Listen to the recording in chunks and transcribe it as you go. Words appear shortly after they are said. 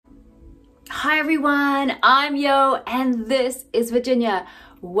Hi everyone, I'm Yo and this is Virginia.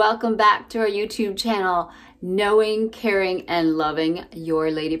 Welcome back to our YouTube channel, Knowing, Caring, and Loving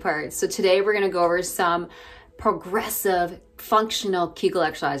Your Lady Parts. So today we're going to go over some progressive functional Kegel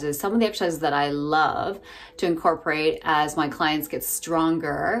exercises, some of the exercises that I love to incorporate as my clients get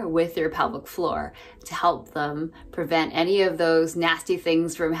stronger with their pelvic floor to help them prevent any of those nasty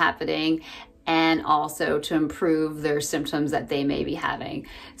things from happening and also to improve their symptoms that they may be having.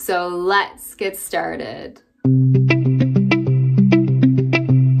 So let's get started.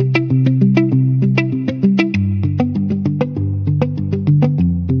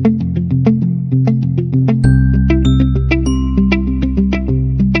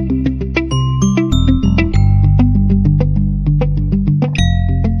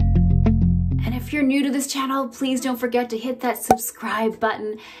 Channel, please don't forget to hit that subscribe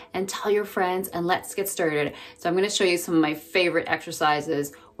button and tell your friends, and let's get started. So I'm going to show you some of my favorite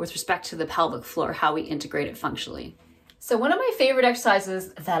exercises with respect to the pelvic floor, how we integrate it functionally. So one of my favorite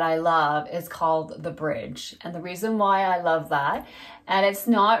exercises that I love is called the bridge. And the reason why I love that, and it's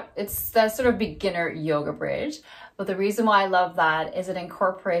the sort of beginner yoga bridge, but the reason why I love that is it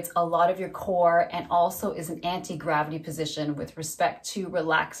incorporates a lot of your core and also is an anti-gravity position with respect to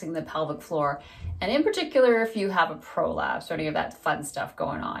relaxing the pelvic floor. And in particular, if you have a prolapse or any of that fun stuff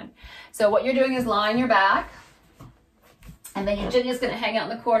going on. So what you're doing is lying your back, and then your chin is going to hang out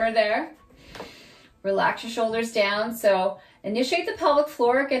in the corner there. Relax your shoulders down. So initiate the pelvic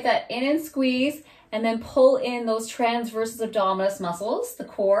floor, get that in and squeeze, and then pull in those transversus abdominis muscles, the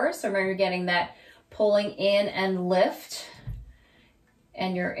core. So remember, you're getting that pulling in and lift,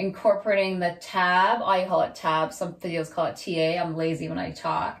 and you're incorporating the tab. I call it tab. Some videos call it TA. I'm lazy when I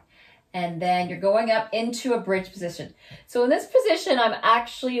talk. And then you're going up into a bridge position. So in this position, I'm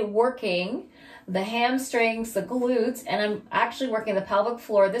actually working the hamstrings, the glutes, and I'm actually working the pelvic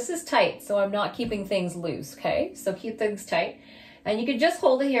floor. This is tight, so I'm not keeping things loose, okay? So keep things tight. And you can just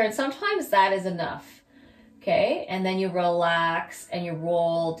hold it here, and sometimes that is enough, okay? And then you relax and you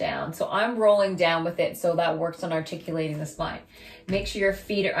roll down. So I'm rolling down with it, so that works on articulating the spine. Make sure your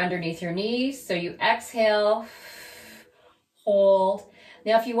feet are underneath your knees. So you exhale, hold.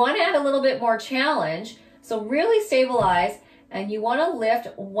 Now, if you want to add a little bit more challenge, so really stabilize, and you want to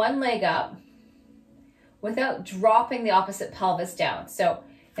lift one leg up without dropping the opposite pelvis down. So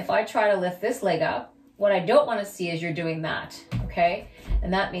if I try to lift this leg up, what I don't want to see is you're doing that, okay?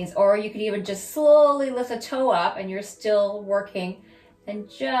 And that means, or you could even just slowly lift a toe up and you're still working and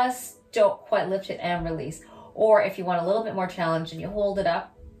just don't quite lift it and release. Or if you want a little bit more challenge and you hold it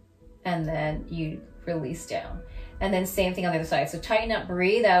up and then you release down. And then same thing on the other side. So tighten up,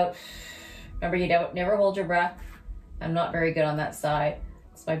 breathe out. Remember, you don't never hold your breath. I'm not very good on that side.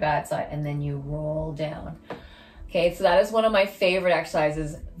 It's my bad side. And then you roll down. Okay, so that is one of my favorite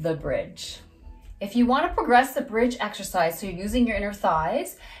exercises, the bridge. If you want to progress the bridge exercise, so you're using your inner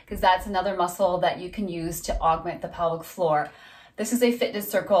thighs, because that's another muscle that you can use to augment the pelvic floor. This is a fitness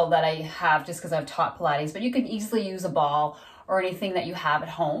circle that I have just because I've taught Pilates, but you can easily use a ball or anything that you have at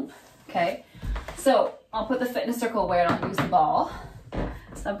home, okay? So I'll put the fitness circle away, I don't use the ball.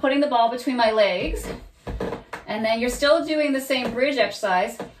 So I'm putting the ball between my legs, and then you're still doing the same bridge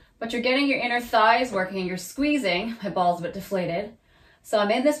exercise, but you're getting your inner thighs working and you're squeezing. My ball's a bit deflated. So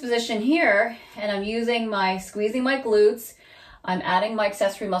I'm in this position here, and I'm squeezing my glutes. I'm adding my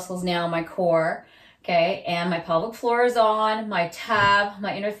accessory muscles now, my core, okay? And my pelvic floor is on, my tab,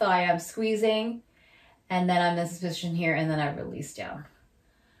 my inner thigh, I'm squeezing, and then I'm in this position here, and then I release down.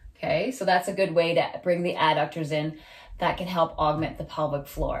 Okay, so that's a good way to bring the adductors in. That can help augment the pelvic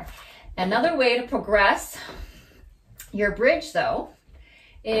floor. Another way to progress your bridge, though,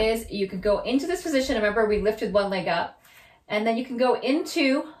 is you could go into this position. Remember, we lifted one leg up, and then you can go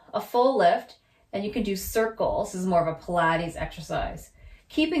into a full lift, and you can do circles. This is more of a Pilates exercise.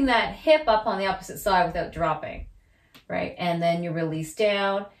 Keeping that hip up on the opposite side without dropping, right? And then you release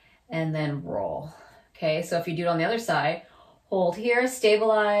down, and then roll. Okay, so if you do it on the other side, hold here,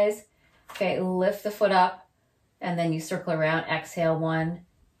 stabilize, okay, lift the foot up, and then you circle around, exhale, 1,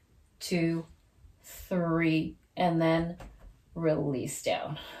 2, 3, and then release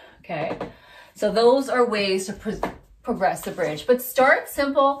down, okay? So those are ways to progress the bridge, but start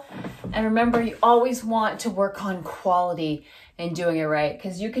simple, and remember, you always want to work on quality and doing it right,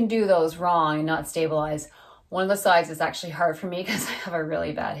 because you can do those wrong and not stabilize. One of the sides is actually hard for me because I have a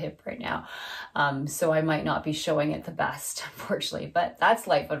really bad hip right now. So I might not be showing it the best, unfortunately, but that's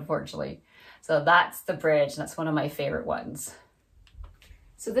life, unfortunately. So that's the bridge. That's one of my favorite ones.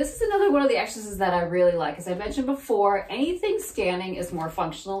 So this is another one of the exercises that I really like. As I mentioned before, anything standing is more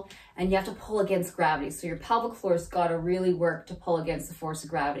functional and you have to pull against gravity. So your pelvic floor's got to really work to pull against the force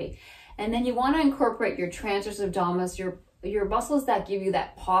of gravity. And then you want to incorporate your transverse abdominis, your muscles that give you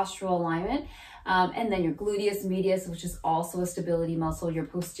that postural alignment, and then your gluteus medius, which is also a stability muscle, your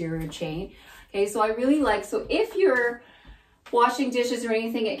posterior chain. Okay, so I really like, so if you're washing dishes or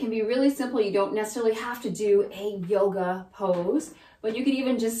anything, it can be really simple. You don't necessarily have to do a yoga pose, but you can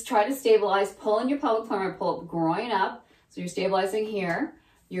even just try to stabilize, pull in your pelvic floor and pull groin up. So you're stabilizing here.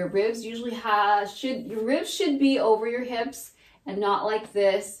 Your ribs usually your ribs should be over your hips and not like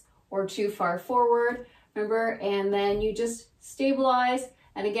this or too far forward, remember? And then you just stabilize.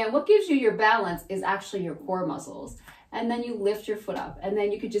 And again, what gives you your balance is actually your core muscles. And then you lift your foot up. And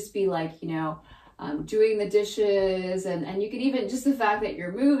then you could just be like, you know, doing the dishes. And you could even, just the fact that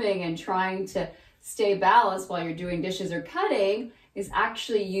you're moving and trying to stay balanced while you're doing dishes or cutting is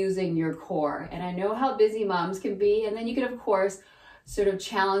actually using your core. And I know how busy moms can be. And then you can, of course, sort of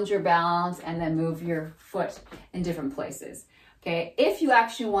challenge your balance and then move your foot in different places. Okay, if you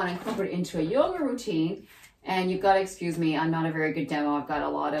actually want to incorporate it into a yoga routine, and you've got to excuse me, I'm not a very good demo. I've got a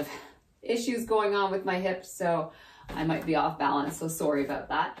lot of issues going on with my hips, so I might be off balance, so sorry about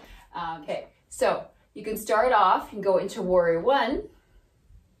that. Okay, so you can start off and go into warrior one.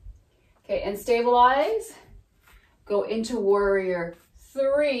 Okay, and stabilize. Go into warrior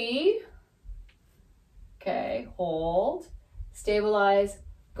three. Okay, hold. Stabilize.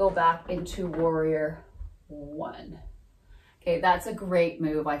 Go back into warrior one. Okay, that's a great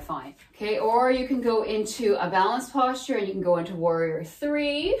move, I find. Okay, or you can go into a balanced posture and you can go into warrior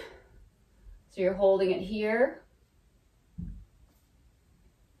three. So you're holding it here.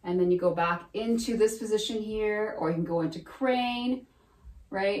 And then you go back into this position here, or you can go into crane,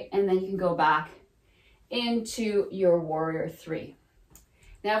 right? And then you can go back into your warrior three.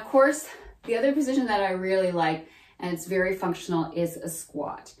 Now, of course, the other position that I really like, and it's very functional, is a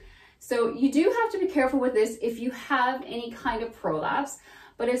squat. So you do have to be careful with this if you have any kind of prolapse,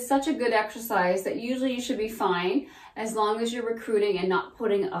 but it's such a good exercise that usually you should be fine as long as you're recruiting and not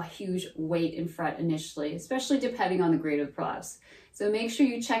putting a huge weight in front initially, especially depending on the grade of the prolapse. So make sure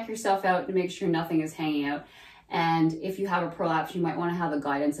you check yourself out to make sure nothing is hanging out. And if you have a prolapse, you might want to have the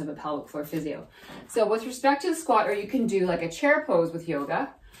guidance of a pelvic floor physio. So with respect to the squat, or you can do like a chair pose with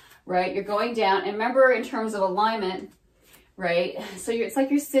yoga, right? You're going down, and remember in terms of alignment, right? So it's like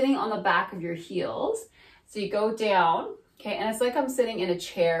you're sitting on the back of your heels. So you go down, okay? And it's like I'm sitting in a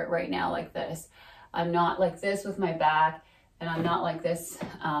chair right now like this. I'm not like this with my back, and I'm not like this.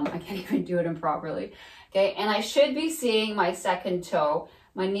 I can't even do it improperly, okay? And I should be seeing my second toe.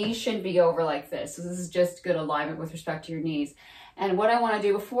 My knees should be over like this. So this is just good alignment with respect to your knees. And what I want to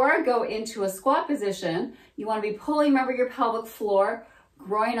do before I go into a squat position, you want to be pulling, remember, your pelvic floor,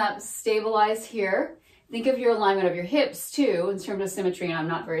 groin up, stabilize here. Think of your alignment of your hips too, in terms of symmetry, and I'm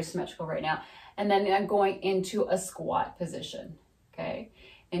not very symmetrical right now. And then I'm going into a squat position, okay?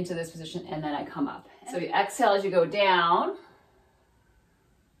 Into this position, and then I come up. So you exhale as you go down.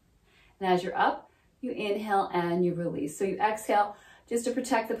 And as you're up, you inhale and you release. So you exhale just to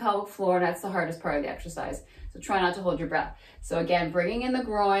protect the pelvic floor, and that's the hardest part of the exercise. So try not to hold your breath. So again, bringing in the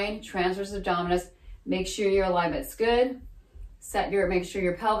groin, transverse abdominis, make sure your alignment's good. Make sure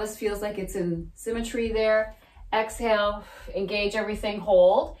your pelvis feels like it's in symmetry there. Exhale, engage everything,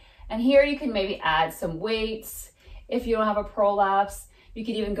 hold. And here you can maybe add some weights. If you don't have a prolapse, you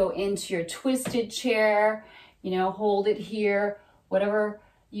could even go into your twisted chair, you know, hold it here, whatever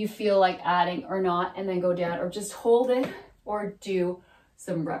you feel like adding or not, and then go down, or just hold it or do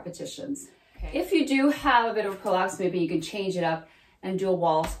some repetitions. Okay. If you do have a bit of a prolapse, maybe you can change it up and do a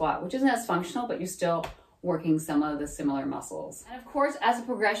wall squat, which isn't as functional, but you're still working some of the similar muscles. And of course, as a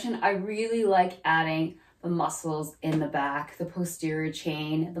progression, I really like adding the muscles in the back, the posterior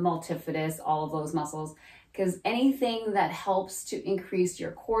chain, the multifidus, all of those muscles, because anything that helps to increase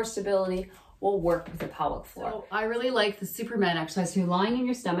your core stability will work with the pelvic floor. So I really like the Superman exercise. So you're lying in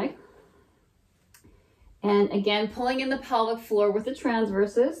your stomach, and again, pulling in the pelvic floor with the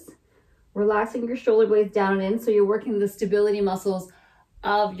transverses, relaxing your shoulder blades down and in, so you're working the stability muscles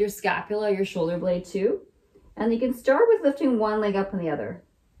of your scapula, your shoulder blade too. And you can start with lifting one leg up and the other.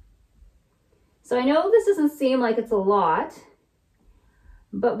 So I know this doesn't seem like it's a lot,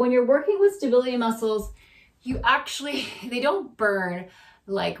 but when you're working with stability muscles, they don't burn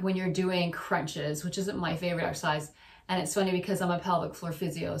like when you're doing crunches, which isn't my favorite exercise. And it's funny because I'm a pelvic floor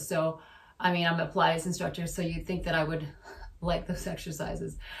physio. So, I mean, I'm a Pilates instructor, so you'd think that I would like those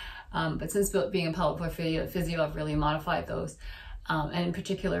exercises. But since being a pelvic floor physio, I've really modified those. And in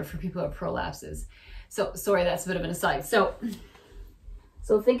particular for people who have prolapses. So sorry, that's a bit of an aside. So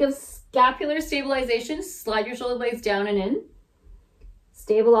So think of scapular stabilization. Slide your shoulder blades down and in.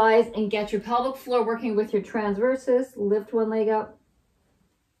 Stabilize and get your pelvic floor working with your transversus. Lift one leg up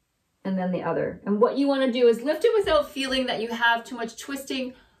and then the other. And what you want to do is lift it without feeling that you have too much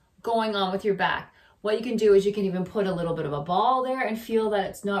twisting going on with your back. What you can do is you can even put a little bit of a ball there and feel that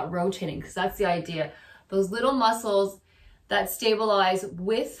it's not rotating, because that's the idea. Those little muscles that stabilize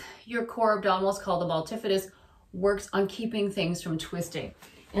with your core abdominals, called the multifidus, works on keeping things from twisting.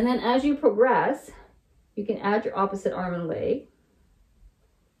 And then as you progress, you can add your opposite arm and leg.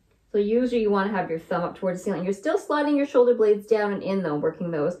 So usually you want to have your thumb up towards the ceiling. You're still sliding your shoulder blades down and in though,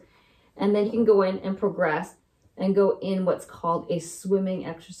 working those. And then you can go in and progress and go in what's called a swimming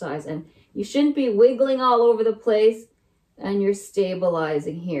exercise. And you shouldn't be wiggling all over the place, and you're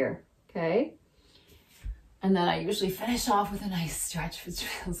stabilizing here, okay? And then I usually finish off with a nice stretch, which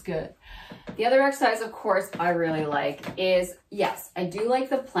feels good. The other exercise, of course, I really like is, yes, I do like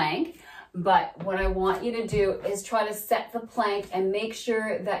the plank, but what I want you to do is try to set the plank and make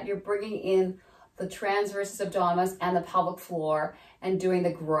sure that you're bringing in the transversus abdominis and the pelvic floor and doing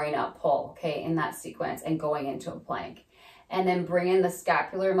the groin up pull, okay, in that sequence and going into a plank. And then bring in the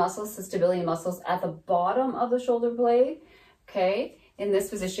scapular muscles, the stability muscles at the bottom of the shoulder blade, okay, in this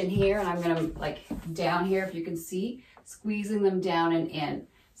position here. And I'm gonna, like, down here, if you can see, squeezing them down and in.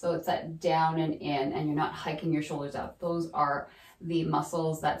 So it's that down and in, and you're not hiking your shoulders up. Those are the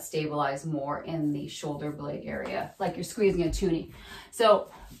muscles that stabilize more in the shoulder blade area, like you're squeezing a toonie.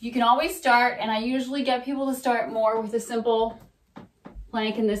 So you can always start, and I usually get people to start more with a simple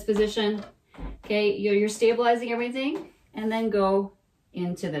plank in this position. Okay, you're stabilizing everything, and then go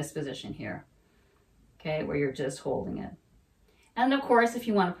into this position here, okay, where you're just holding it. And of course, if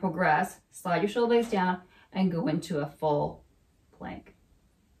you want to progress, slide your shoulder blades down and go into a full plank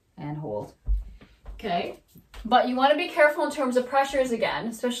and hold, okay? But you want to be careful in terms of pressures again,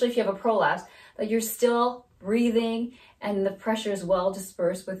 especially if you have a prolapse, that you're still breathing and the pressure is well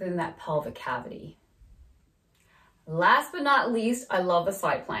dispersed within that pelvic cavity. Last but not least, I love the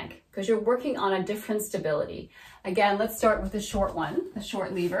side plank because you're working on a different stability. Again, let's start with the short one, the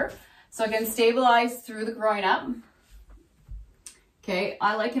short lever. So again, stabilize through the groin up. Okay,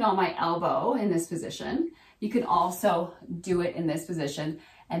 I like it on my elbow in this position. You can also do it in this position,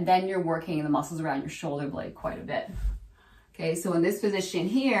 and then you're working the muscles around your shoulder blade quite a bit. Okay, so in this position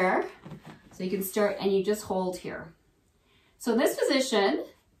here, so you can start and you just hold here. So in this position,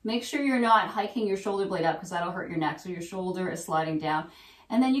 make sure you're not hiking your shoulder blade up because that'll hurt your neck. So your shoulder is sliding down.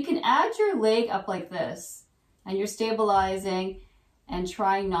 And then you can add your leg up like this, and you're stabilizing and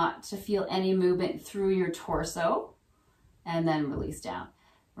trying not to feel any movement through your torso, and then release down,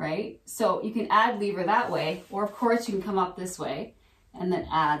 right? So you can add lever that way, or of course you can come up this way and then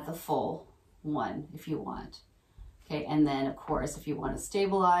add the full one if you want. Okay, and then of course, if you want to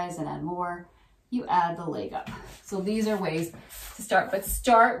stabilize and add more, you add the leg up. So these are ways to start, but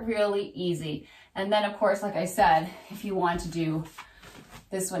start really easy. And then of course, like I said, if you want to do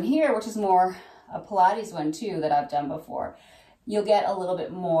this one here, which is more a Pilates one too that I've done before, you'll get a little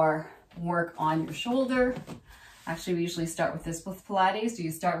bit more work on your shoulder. Actually, we usually start with this with Pilates. So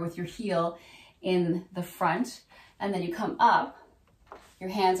you start with your heel in the front, and then you come up,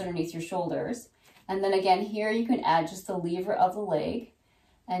 your hands underneath your shoulders. And then again, here you can add just the lever of the leg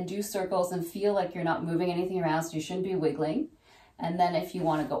and do circles and feel like you're not moving anything around, so you shouldn't be wiggling. And then if you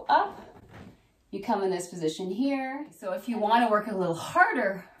want to go up, you come in this position here. So if you want to work a little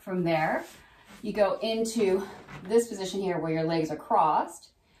harder from there, you go into this position here where your legs are crossed.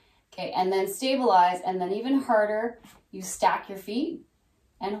 Okay, and then stabilize, and then even harder, you stack your feet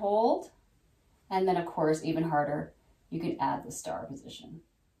and hold. And then of course, even harder, you can add the star position.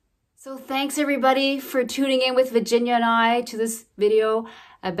 So thanks everybody for tuning in with Virginia and I to this video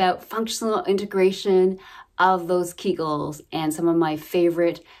about functional integration of those Kegels and some of my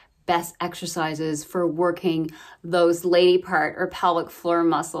favorite best exercises for working those lady part or pelvic floor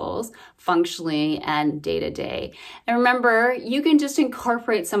muscles functionally and day to day. And remember, you can just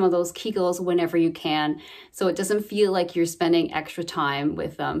incorporate some of those Kegels whenever you can, so it doesn't feel like you're spending extra time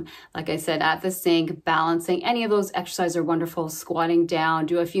with them. Like I said, at the sink, balancing, any of those exercises are wonderful. Squatting down,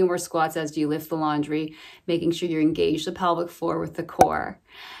 do a few more squats as you lift the laundry, making sure you engage the pelvic floor with the core.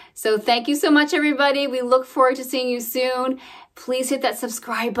 So thank you so much, everybody. We look forward to seeing you soon. Please hit that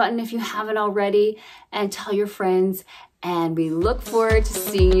subscribe button if you haven't already, and tell your friends. And we look forward to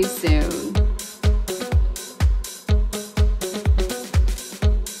seeing you soon.